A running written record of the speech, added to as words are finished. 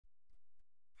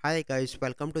Hi guys,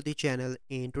 welcome to the channel.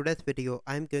 In today's video,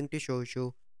 I'm going to show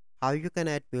you how you can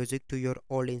add music to your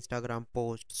old Instagram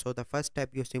post. So the first step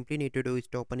you simply need to do is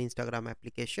to open Instagram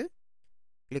application.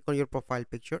 Click on your profile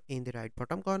picture in the right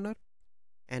bottom corner.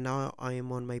 And now I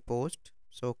am on my post.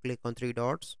 So click on three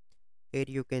dots. Here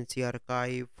you can see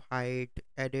archive, hide,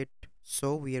 edit.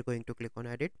 So we are going to click on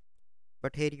edit.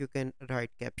 But here you can write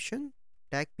caption,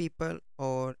 tag people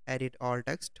or edit all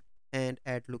text and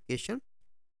add location,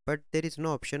 but there is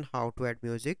no option how to add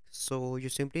music, so you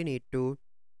simply need to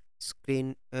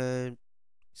screenshot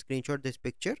this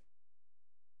picture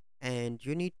and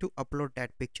you need to upload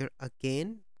that picture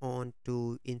again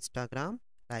onto Instagram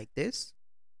like this,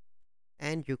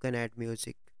 and you can add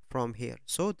music from here.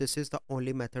 So this is the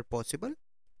only method possible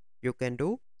you can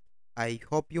do. I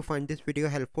hope you find this video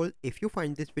helpful. If you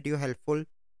find this video helpful,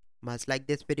 must like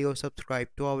this video, subscribe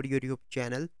to our YouTube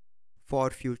channel for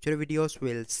future videos.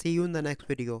 We'll see you in the next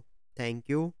video. Thank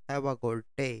you, have a good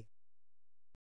day.